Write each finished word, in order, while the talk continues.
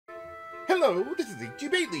Hello, this is H.G.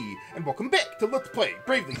 Bailey, and welcome back to Let's Play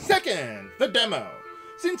Bravely Second, the demo.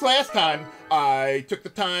 Since last time, I took the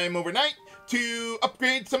time overnight to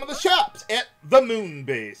upgrade some of the shops at the Moon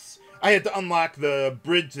Base. I had to unlock the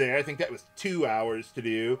bridge there. I think that was 2 hours to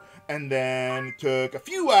do, and then it took a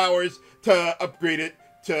few hours to upgrade it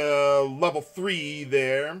to level 3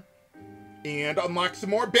 there, and unlock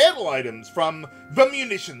some more battle items from the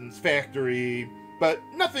munitions factory, but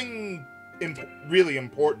nothing really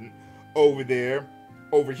important over there.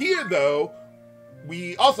 Over here, though,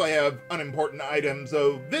 we also have unimportant items.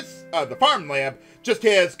 So this, the farm lab, just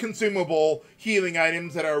has consumable healing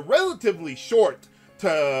items that are relatively short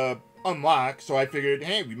to unlock. So I figured,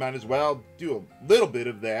 hey, we might as well do a little bit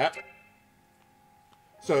of that.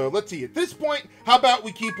 So let's see, at this point, how about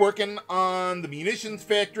we keep working on the munitions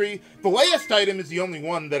factory? The last item is the only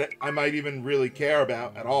one that I might even really care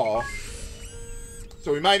about at all.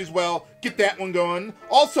 So we might as well get that one going.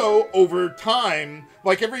 Also, over time,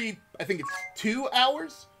 like every, I think it's 2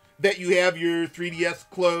 hours that you have your 3DS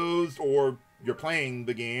closed or you're playing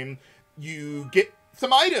the game, you get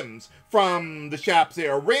some items from the shops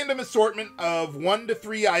there. A random assortment of 1 to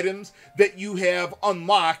 3 items that you have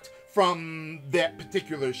unlocked from that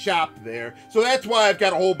particular shop there. So that's why I've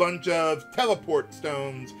got a whole bunch of teleport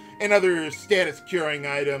stones and other status curing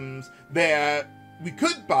items that we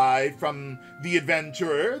could buy from the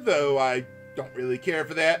adventurer, though I don't really care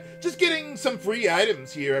for that. Just getting some free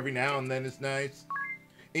items here every now and then is nice.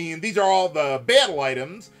 And these are all the battle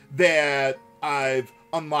items that I've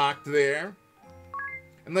unlocked there.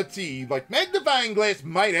 And let's see, like magnifying glass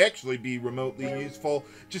might actually be remotely useful,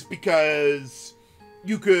 just because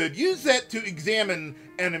you could use that to examine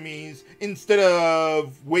enemies instead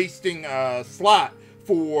of wasting a slot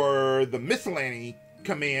for the Miscellany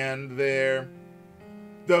command there.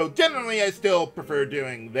 Though generally I still prefer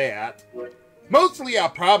doing that. Mostly I'll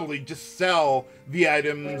probably just sell the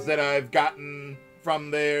items that I've gotten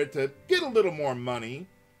from there to get a little more money.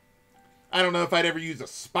 I don't know if I'd ever use a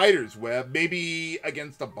spider's web, maybe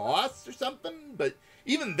against a boss or something, but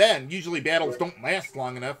even then, usually battles don't last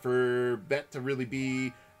long enough for that to really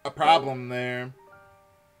be a problem there.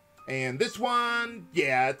 And this one,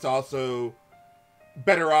 yeah, it's also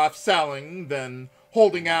better off selling than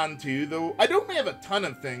holding on to, though I don't have a ton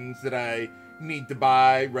of things that I need to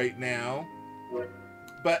buy right now.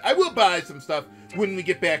 But I will buy some stuff when we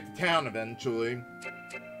get back to town eventually.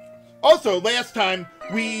 Also, last time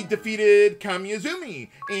we defeated Kamiyazumi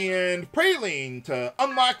and Praline to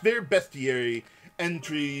unlock their bestiary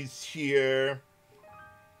entries here.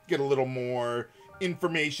 Get a little more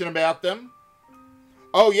information about them.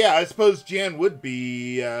 Oh yeah, I suppose Jan would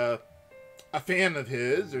be a fan of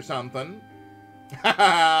his or something.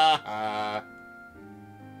 Oh,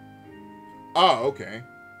 okay.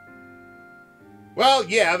 Well,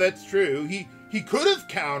 yeah, that's true. He could have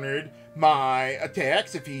countered my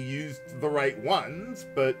attacks if he used the right ones,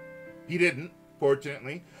 but he didn't,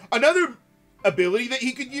 fortunately. Another ability that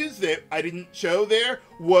he could use that I didn't show there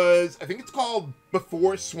was, I think it's called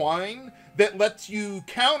Before Swine, that lets you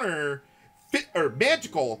counter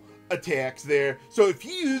magical attacks there. So if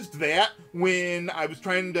he used that when I was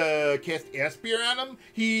trying to cast Aspire on him,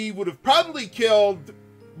 he would have probably killed,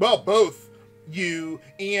 well, both you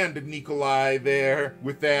and Nikolai there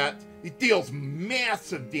with that. It deals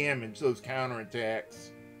massive damage, those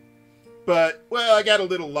counterattacks. But, well, I got a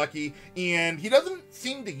little lucky, and he doesn't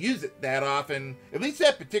seem to use it that often. At least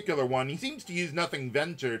that particular one. He seems to use Nothing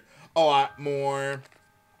Ventured a lot more.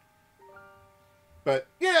 But,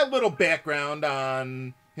 yeah, a little background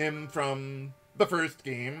on him from the first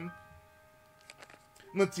game.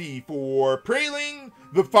 Let's see, for Praling,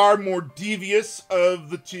 the far more devious of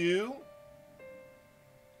the two.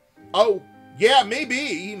 Oh, yeah, maybe.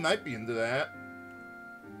 He might be into that.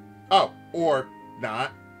 Oh, or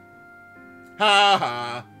not. Ha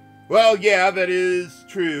ha. Well, yeah, that is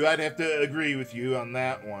true. I'd have to agree with you on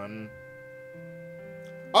that one.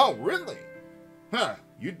 Oh, really? Huh.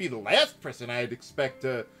 You'd be the last person I'd expect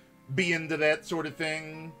to be into that sort of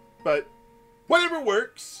thing. But whatever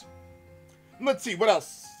works. Let's see, what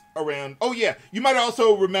else around? Oh, yeah. You might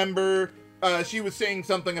also remember she was saying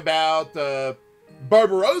something about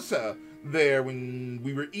Barbarossa there when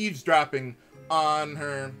we were eavesdropping on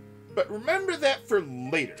her. But remember that for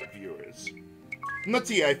later, viewers. Let's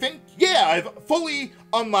see, I think, yeah, I've fully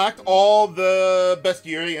unlocked all the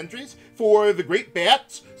bestiary entries for the Great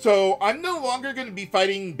Bats, so I'm no longer going to be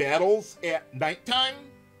fighting battles at nighttime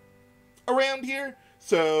around here.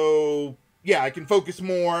 So, yeah, I can focus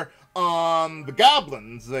more on the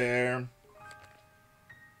goblins there.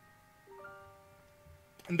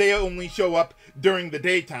 and they only show up during the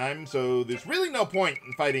daytime, so there's really no point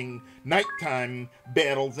in fighting nighttime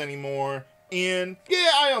battles anymore. And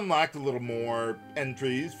yeah, I unlocked a little more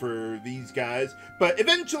entries for these guys, but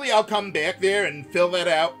eventually I'll come back there and fill that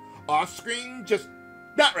out off screen, just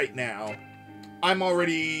not right now. I'm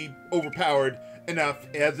already overpowered enough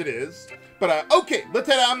as it is. But okay, let's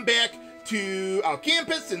head on back to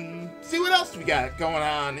Al-Khampis and see what else we got going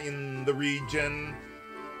on in the region.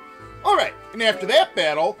 Alright, and after that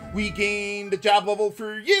battle, we gained a job level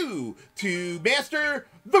for you to master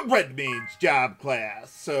the Red Mage job class.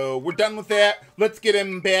 So we're done with that. Let's get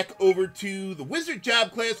him back over to the Wizard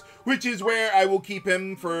job class, which is where I will keep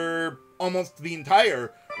him for almost the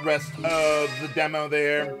entire rest of the demo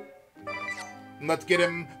there. And let's get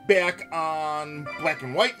him back on Black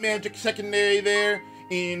and White Magic secondary there.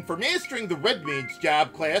 And for mastering the Red Mage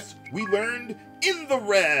job class, we learned In the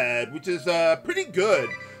Red, which is a pretty good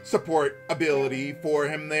support ability for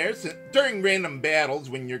him there. So during random battles,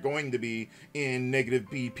 when you're going to be in negative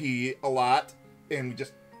BP a lot, and we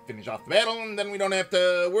just finish off the battle, and then we don't have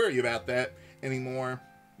to worry about that anymore.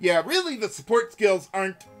 Yeah, really, the support skills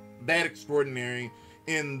aren't that extraordinary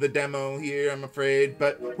in the demo here, I'm afraid,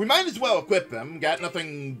 but we might as well equip them. Got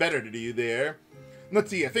nothing better to do there. Let's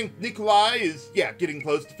see, I think Nikolai is, yeah, getting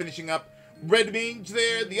close to finishing up Red Mage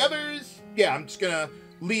there. The others, yeah, I'm just gonna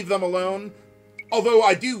leave them alone. Although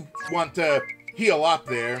I do want to heal up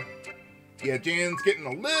there. Yeah, Jan's getting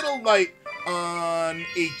a little light on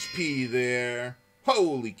HP there.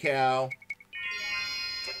 Holy cow.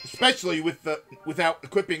 Especially with without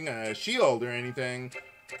equipping a shield or anything.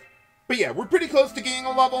 But yeah, we're pretty close to gaining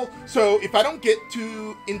a level, so if I don't get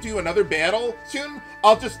into another battle soon,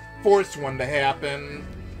 I'll just force one to happen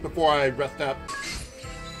before I rest up.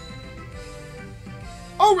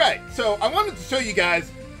 Alright, so I wanted to show you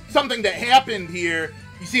guys something that happened here.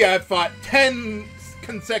 You see, I've fought 10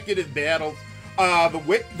 consecutive battles.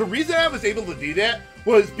 The reason I was able to do that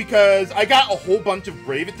was because I got a whole bunch of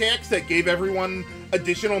brave attacks that gave everyone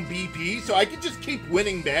additional BP, so I could just keep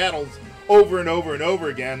winning battles over and over and over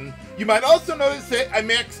again. You might also notice that I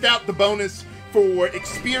maxed out the bonus for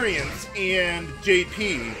experience and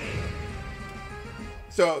JP.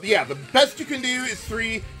 So yeah, the best you can do is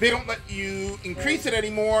 3. They don't let you increase it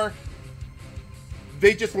anymore.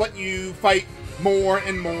 They just let you fight more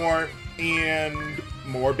and more and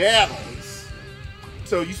more battles.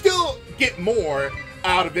 So you still get more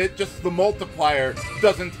out of it, just the multiplier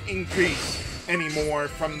doesn't increase anymore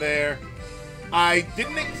from there. I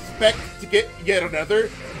didn't expect to get yet another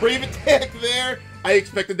brave attack there. I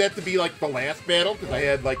expected that to be like the last battle, because I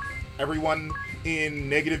had like everyone in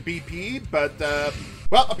negative BP, but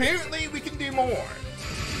well, apparently we can do more.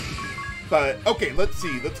 But okay, let's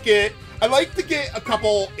see, I like to get a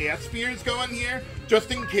couple Aspheres going here,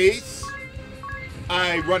 just in case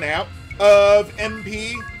I run out of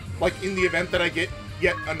MP, like in the event that I get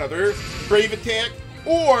yet another brave attack,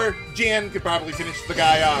 or Jan could probably finish the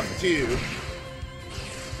guy off too.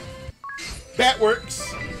 That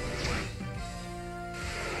works.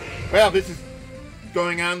 Well, this is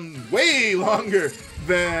going on way longer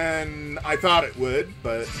than I thought it would,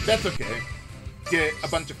 but that's okay. Get a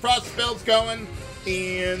bunch of frost spells going,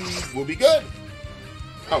 and we'll be good.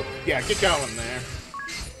 Oh, yeah, get going there.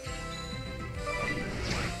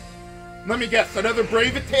 Let me guess, another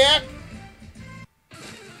brave attack?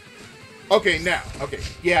 Okay, now, okay.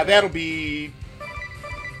 Yeah, that will be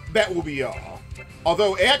all.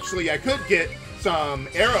 Although, actually, I could get some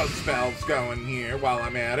arrow spells going here while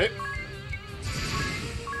I'm at it.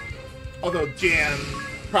 Although Jan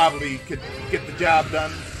probably could get the job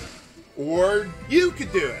done. Or you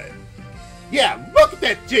could do it. Yeah, look at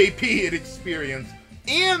that JP and experience.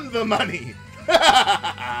 And the money.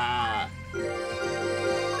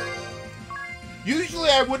 Usually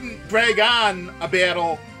I wouldn't drag on a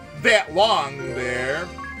battle that long there.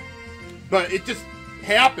 But it just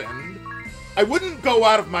happened. I wouldn't go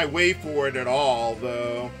out of my way for it at all,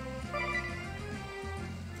 though.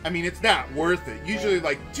 I mean, it's not worth it. Usually,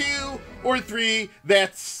 like, 2 or 3,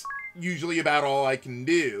 that's usually about all I can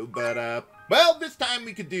do. But, well, this time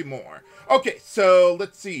we could do more. Okay, so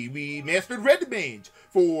let's see. We mastered Red Mage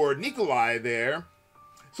for Nikolai there.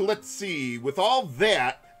 So let's see. With all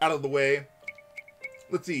that out of the way,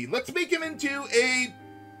 let's see. Let's make him into a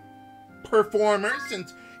performer,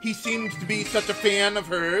 since he seems to be such a fan of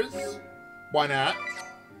hers. Why not?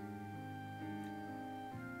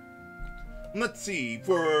 Let's see,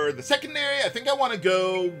 for the secondary, I think I want to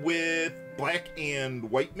go with Black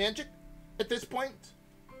and White Magic at this point.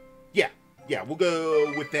 Yeah, we'll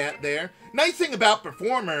go with that there. Nice thing about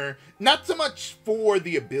Performer, not so much for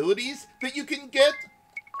the abilities that you can get,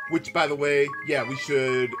 which, by the way, yeah, we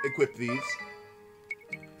should equip these.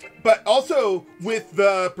 But also, with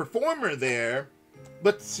the performer there,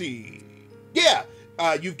 let's see. Yeah,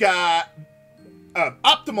 you've got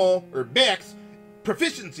optimal, or max,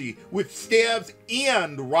 proficiency with stabs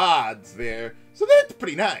and rods there. So that's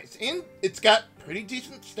pretty nice. And it's got pretty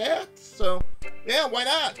decent stats. So, yeah, why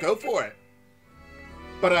not? Go for it.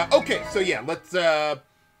 But, okay, so yeah, let's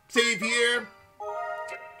save here.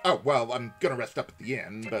 Oh, well, I'm gonna rest up at the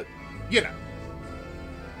end, but, you know.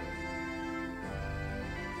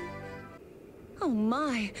 Oh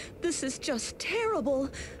my, this is just terrible.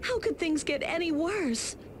 How could things get any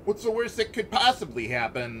worse? What's the worst that could possibly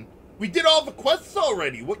happen? We did all the quests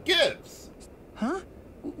already. What gives? Huh?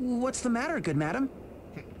 What's the matter, good madam?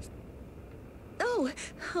 Oh,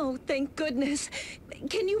 thank goodness.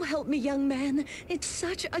 Can you help me, young man? It's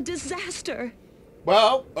such a disaster.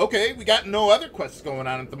 Well, okay, we got no other quests going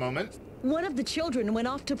on at the moment. One of the children went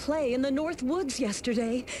off to play in the North Woods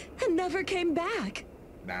yesterday and never came back.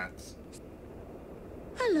 Nuts.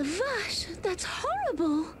 A la vache, that's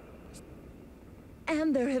horrible.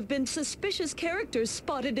 And there have been suspicious characters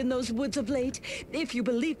spotted in those woods of late, if you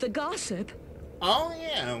believe the gossip. Oh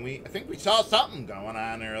yeah, I think we saw something going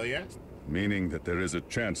on earlier. Meaning that there is a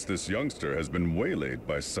chance this youngster has been waylaid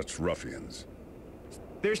by such ruffians.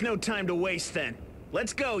 There's no time to waste then.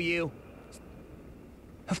 Let's go, you.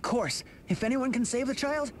 Of course. If anyone can save the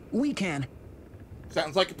child, we can.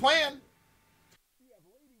 Sounds like a plan.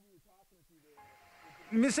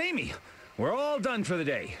 Miss Amy, we're all done for the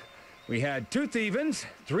day. We had 2 thievings,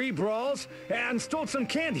 3 brawls, and stole some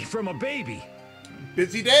candy from a baby.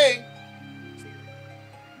 Busy day.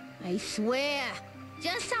 I swear.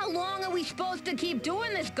 Just how long are we supposed to keep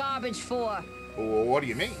doing this garbage for? What do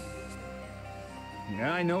you mean?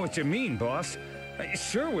 I know what you mean, boss.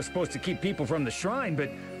 Sure, we're supposed to keep people from the shrine, but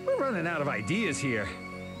we're running out of ideas here.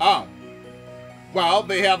 Oh. Well,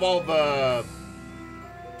 they have all the...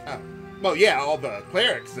 well, yeah, all the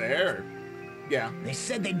clerics there. Yeah. They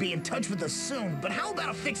said they'd be in touch with us soon, but how about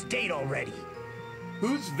a fixed date already?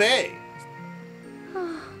 Who's they?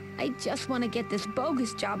 I just want to get this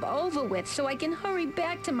bogus job over with so I can hurry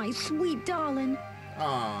back to my sweet darling.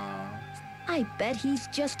 Aww. I bet he's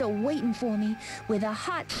just a-waiting for me with a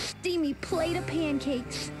hot, steamy plate of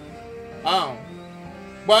pancakes. Oh.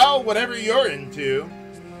 Well, whatever you're into.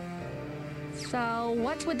 So,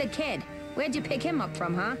 what's with the kid? Where'd you pick him up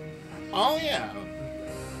from, huh? Oh, yeah.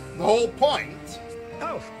 The whole point.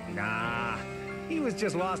 Oh, nah. He was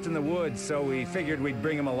just lost in the woods, so we figured we'd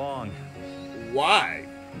bring him along. Why?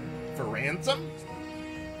 For ransom?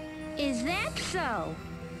 Is that so?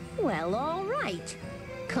 Well, all right.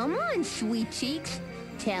 Come on, sweet cheeks.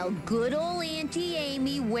 Tell good old Auntie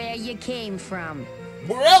Amy where you came from.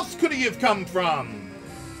 Where else could he have come from?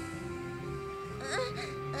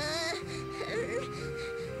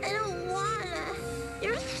 I don't wanna.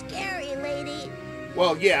 You're scary, lady.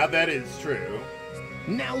 Well, yeah, that is true.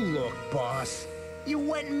 Now look, boss. You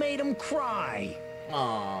went and made him cry.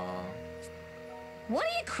 Aww. What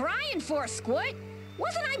are you crying for, Squirt?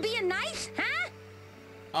 Wasn't I being nice,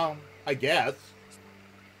 huh? I guess.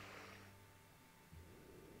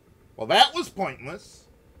 Well, that was pointless.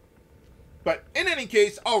 But in any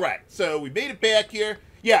case, alright, so we made it back here.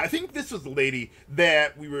 Yeah, I think this was the lady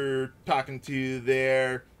that we were talking to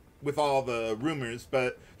there with all the rumors,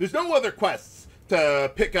 but there's no other quests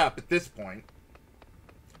to pick up at this point.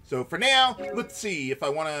 So for now, let's see if I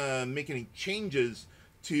want to make any changes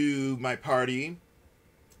to my party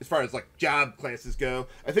as far as like job classes go.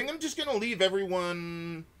 I think I'm just going to leave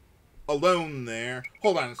everyone alone there.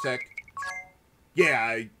 Hold on a sec. Yeah,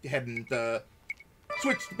 I hadn't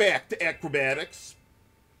switched back to Acrobatics.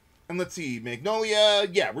 And let's see, Magnolia.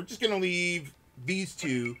 Yeah, we're just going to leave these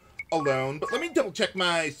 2 alone. But let me double check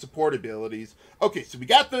my support abilities. Okay, so we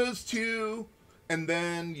got those 2. And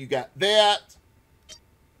then you got that.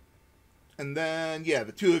 And then, yeah,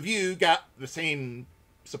 the 2 of you got the same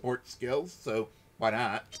support skills. So why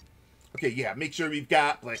not? Okay, yeah, make sure we've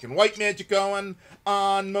got black and white magic going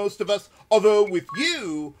on most of us. Although with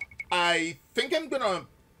you, I think I'm gonna...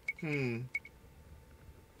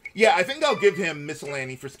 Yeah, I think I'll give him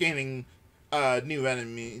Miscellany for scanning new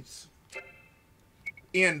enemies.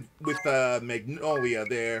 And with Magnolia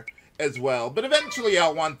there as well. But eventually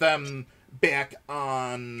I'll want them back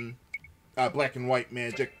on black and white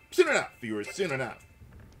magic. Soon enough, viewers, soon enough.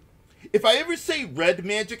 If I ever say red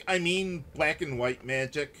magic, I mean black and white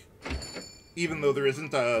magic. Even though there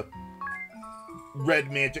isn't a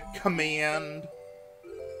red magic command.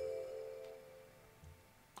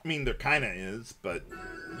 I mean, there kind of is, but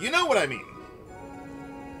you know what I mean.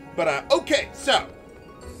 But, okay, so,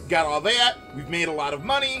 got all that. We've made a lot of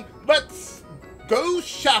money. Let's go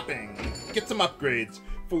shopping. Get some upgrades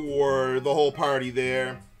for the whole party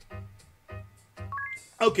there.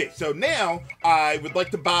 Okay, so now I would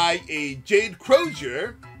like to buy a Jade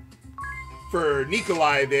Crosier for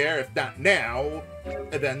Nikolai there, if not now,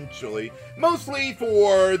 eventually. Mostly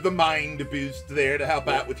for the mind boost there to help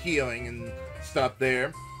out with healing and stuff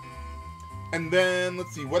there. And then,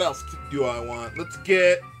 let's see, what else do I want? Let's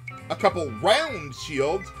get a couple round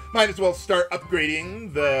shields. Might as well start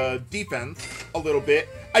upgrading the defense a little bit.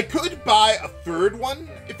 I could buy a third one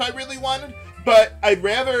if I really wanted, but I'd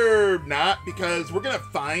rather not because we're going to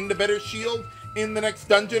find a better shield in the next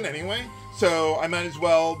dungeon anyway. So I might as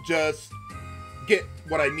well just get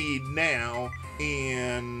what I need now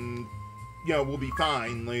and, you know, we'll be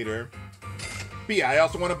fine later. But yeah, I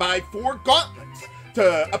also want to buy 4 gauntlets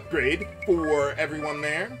to upgrade for everyone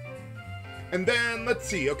there. And then, let's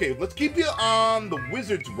see. Okay, let's keep you on the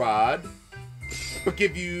wizard's rod, but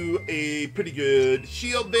give you a pretty good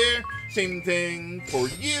shield there. Same thing for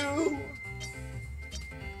you.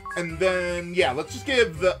 And then, yeah, let's just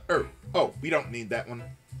give the... oh, we don't need that one.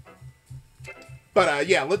 But,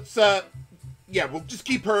 yeah, let's... yeah, we'll just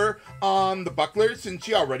keep her on the buckler since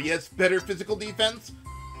she already has better physical defense.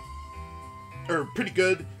 Or pretty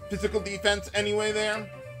good physical defense anyway there.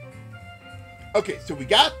 Okay, so we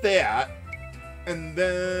got that. And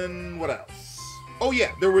then, what else? Oh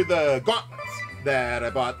yeah, there were the gauntlets that I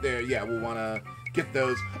bought there. Yeah, we'll want to get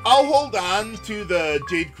those. I'll hold on to the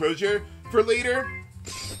Jade Crosier for later.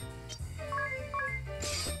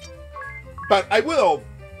 But I will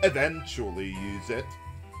eventually use it.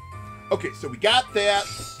 Okay, so we got that.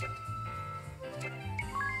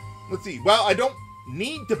 Let's see. Well, I don't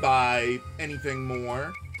need to buy anything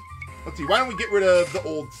more. Let's see. Why don't we get rid of the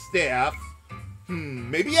old staff?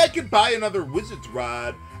 Maybe I could buy another wizard's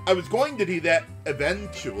rod. I was going to do that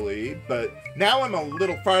eventually, but now I'm a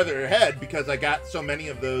little farther ahead because I got so many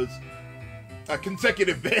of those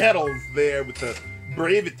consecutive battles there with the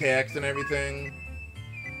brave attacks and everything.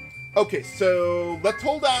 Okay, so let's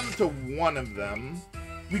hold on to one of them.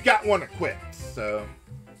 We got one equipped, so...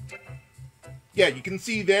 Yeah, you can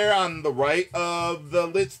see there on the right of the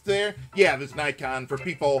list there. Yeah, there's an icon for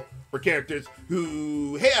people... for characters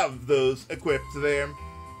who have those equipped there.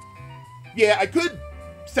 Yeah, I could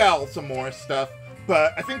sell some more stuff,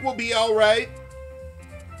 but I think we'll be alright.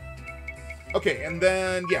 Okay, and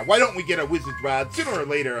then, yeah, why don't we get a wizard's rod? Sooner or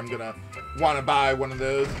later, I'm gonna want to buy one of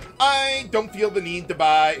those. I don't feel the need to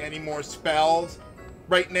buy any more spells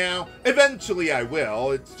right now. Eventually, I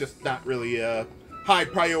will. It's just not really a high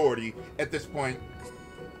priority at this point.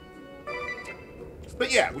 But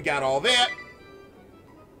yeah, we got all that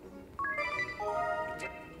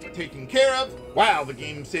taken care of. Wow, the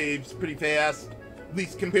game saves pretty fast, at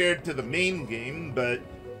least compared to the main game, but,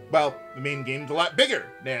 well, the main game's a lot bigger,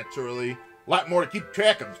 naturally. A lot more to keep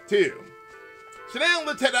track of, too. So now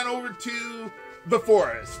let's head on over to the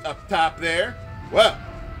forest up top there. Well,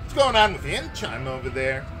 what's going on with Anchime over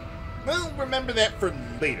there? Well, remember that for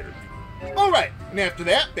later. Alright, and after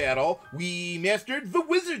that battle, we mastered the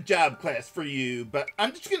wizard job class for you, but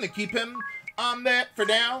I'm just going to keep him on that for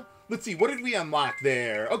now. Let's see, what did we unlock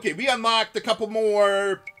there? Okay, we unlocked a couple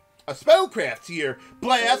more spellcrafts here.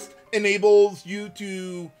 Blast enables you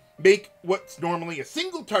to make what's normally a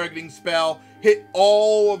single targeting spell hit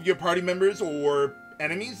all of your party members or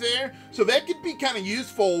enemies there. So that could be kind of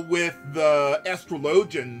useful with the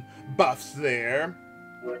Astrologian buffs there.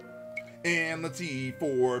 And let's see,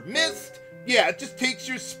 for Mist, yeah, it just takes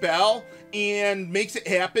your spell and makes it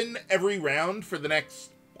happen every round for the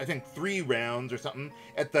next, I think, 3 rounds or something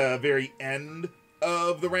at the very end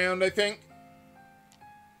of the round, I think.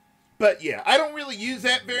 But yeah, I don't really use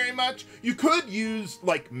that very much. You could use,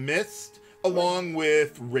 like, Mist along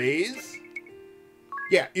with Raise.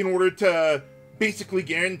 Yeah, in order to basically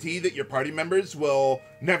guarantee that your party members will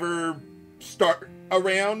never start a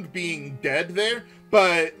round being dead there.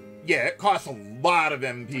 But yeah, it costs a lot of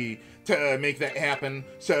MP to make that happen.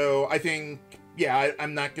 So I think, yeah,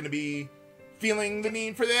 I'm not going to be feeling the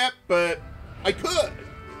need for that, but I could.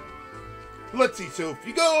 Let's see, so if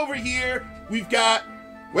you go over here, we've got,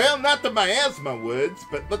 well, not the Miasma Woods,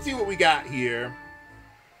 but let's see what we got here.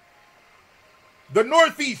 The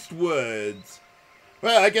Northeast Woods.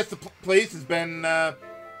 Well, I guess the place has been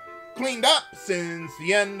cleaned up since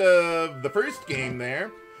the end of the first game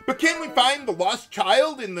there. But can we find the lost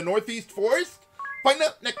child in the Northeast Forest? Find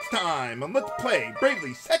out next time on Let's Play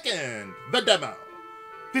Bravely 2nd, the demo.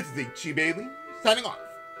 This is H.C. Bailey, signing off.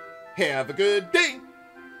 Have a good day.